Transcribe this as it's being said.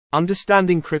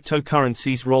Understanding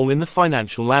cryptocurrency's role in the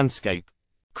financial landscape.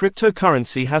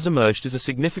 Cryptocurrency has emerged as a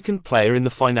significant player in the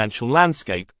financial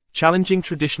landscape, challenging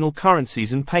traditional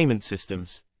currencies and payment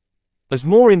systems. As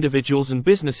more individuals and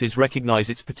businesses recognize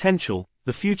its potential,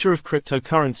 the future of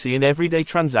cryptocurrency in everyday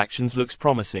transactions looks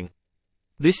promising.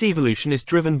 This evolution is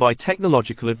driven by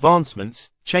technological advancements,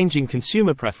 changing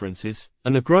consumer preferences,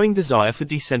 and a growing desire for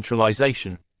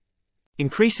decentralization.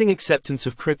 Increasing acceptance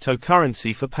of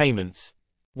cryptocurrency for payments.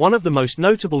 One of the most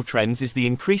notable trends is the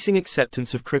increasing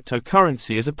acceptance of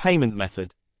cryptocurrency as a payment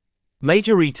method.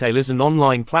 Major retailers and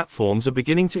online platforms are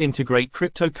beginning to integrate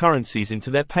cryptocurrencies into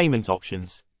their payment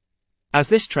options. As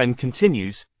this trend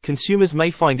continues, consumers may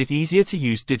find it easier to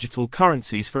use digital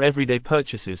currencies for everyday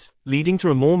purchases, leading to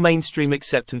a more mainstream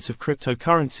acceptance of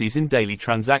cryptocurrencies in daily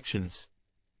transactions.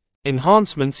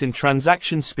 Enhancements in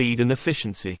transaction speed and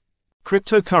efficiency.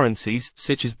 Cryptocurrencies,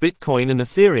 such as Bitcoin and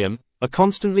Ethereum, are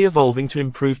constantly evolving to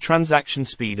improve transaction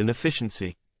speed and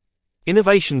efficiency.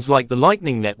 Innovations like the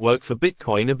Lightning Network for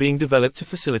Bitcoin are being developed to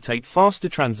facilitate faster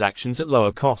transactions at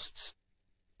lower costs.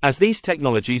 As these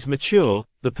technologies mature,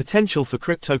 the potential for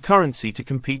cryptocurrency to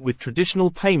compete with traditional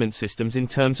payment systems in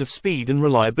terms of speed and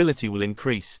reliability will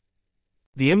increase.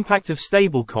 The impact of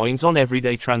stablecoins on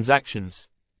everyday transactions.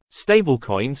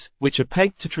 Stablecoins, which are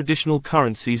pegged to traditional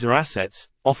currencies or assets,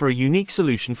 offer a unique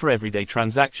solution for everyday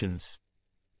transactions.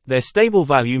 Their stable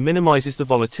value minimizes the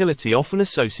volatility often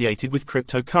associated with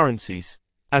cryptocurrencies.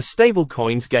 As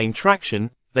stablecoins gain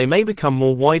traction, they may become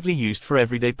more widely used for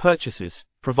everyday purchases,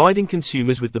 providing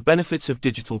consumers with the benefits of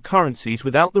digital currencies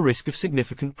without the risk of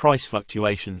significant price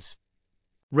fluctuations.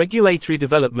 Regulatory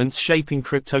developments shaping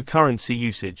cryptocurrency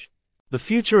usage. The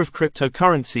future of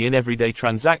cryptocurrency in everyday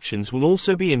transactions will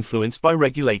also be influenced by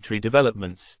regulatory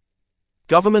developments.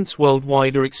 Governments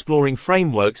worldwide are exploring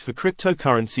frameworks for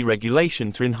cryptocurrency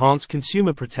regulation to enhance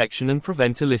consumer protection and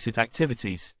prevent illicit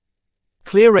activities.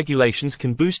 Clear regulations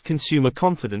can boost consumer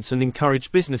confidence and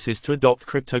encourage businesses to adopt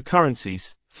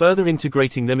cryptocurrencies, further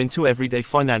integrating them into everyday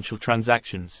financial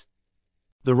transactions.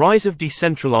 The rise of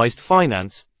decentralized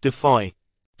finance, DeFi.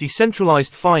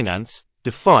 Decentralized finance,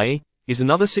 DeFi, is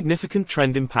another significant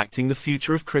trend impacting the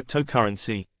future of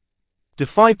cryptocurrency.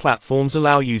 DeFi platforms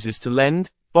allow users to lend,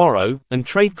 borrow, and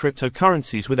trade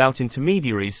cryptocurrencies without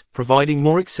intermediaries, providing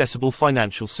more accessible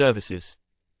financial services.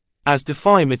 As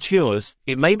DeFi matures,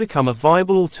 it may become a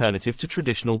viable alternative to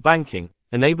traditional banking,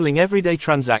 enabling everyday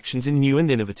transactions in new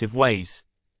and innovative ways.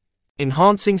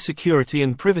 Enhancing security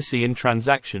and privacy in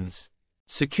transactions.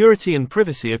 Security and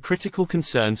privacy are critical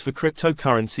concerns for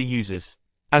cryptocurrency users.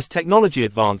 As technology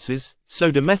advances,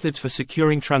 so do methods for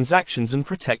securing transactions and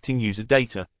protecting user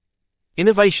data.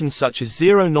 Innovations such as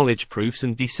zero-knowledge proofs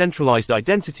and decentralized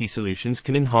identity solutions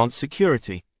can enhance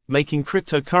security, making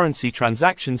cryptocurrency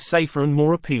transactions safer and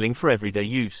more appealing for everyday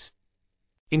use.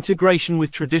 Integration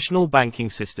with traditional banking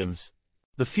systems.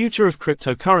 The future of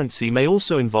cryptocurrency may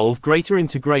also involve greater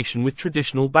integration with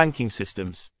traditional banking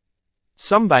systems.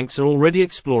 Some banks are already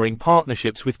exploring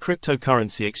partnerships with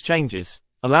cryptocurrency exchanges,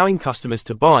 allowing customers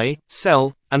to buy,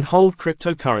 sell, and hold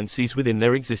cryptocurrencies within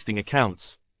their existing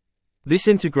accounts. This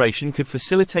integration could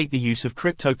facilitate the use of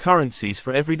cryptocurrencies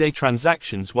for everyday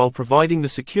transactions while providing the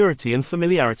security and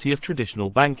familiarity of traditional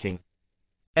banking.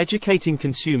 Educating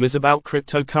consumers about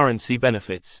cryptocurrency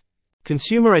benefits.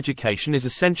 Consumer education is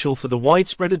essential for the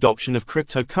widespread adoption of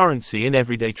cryptocurrency in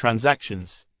everyday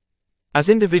transactions. As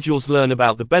individuals learn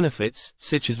about the benefits,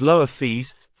 such as lower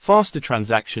fees, faster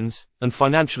transactions, and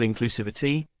financial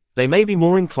inclusivity, they may be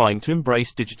more inclined to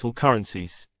embrace digital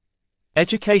currencies.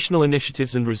 Educational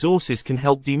initiatives and resources can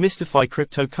help demystify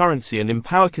cryptocurrency and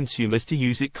empower consumers to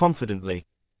use it confidently.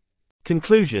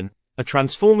 Conclusion: a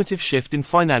transformative shift in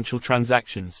financial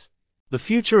transactions. The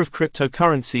future of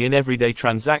cryptocurrency in everyday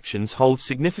transactions holds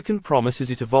significant promise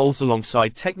as it evolves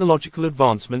alongside technological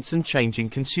advancements and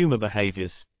changing consumer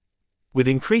behaviors. With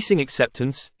increasing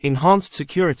acceptance, enhanced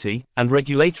security, and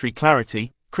regulatory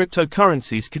clarity,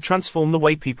 cryptocurrencies could transform the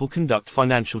way people conduct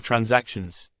financial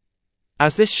transactions.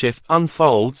 As this shift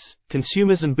unfolds,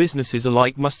 consumers and businesses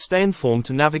alike must stay informed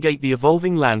to navigate the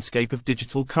evolving landscape of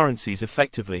digital currencies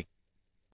effectively.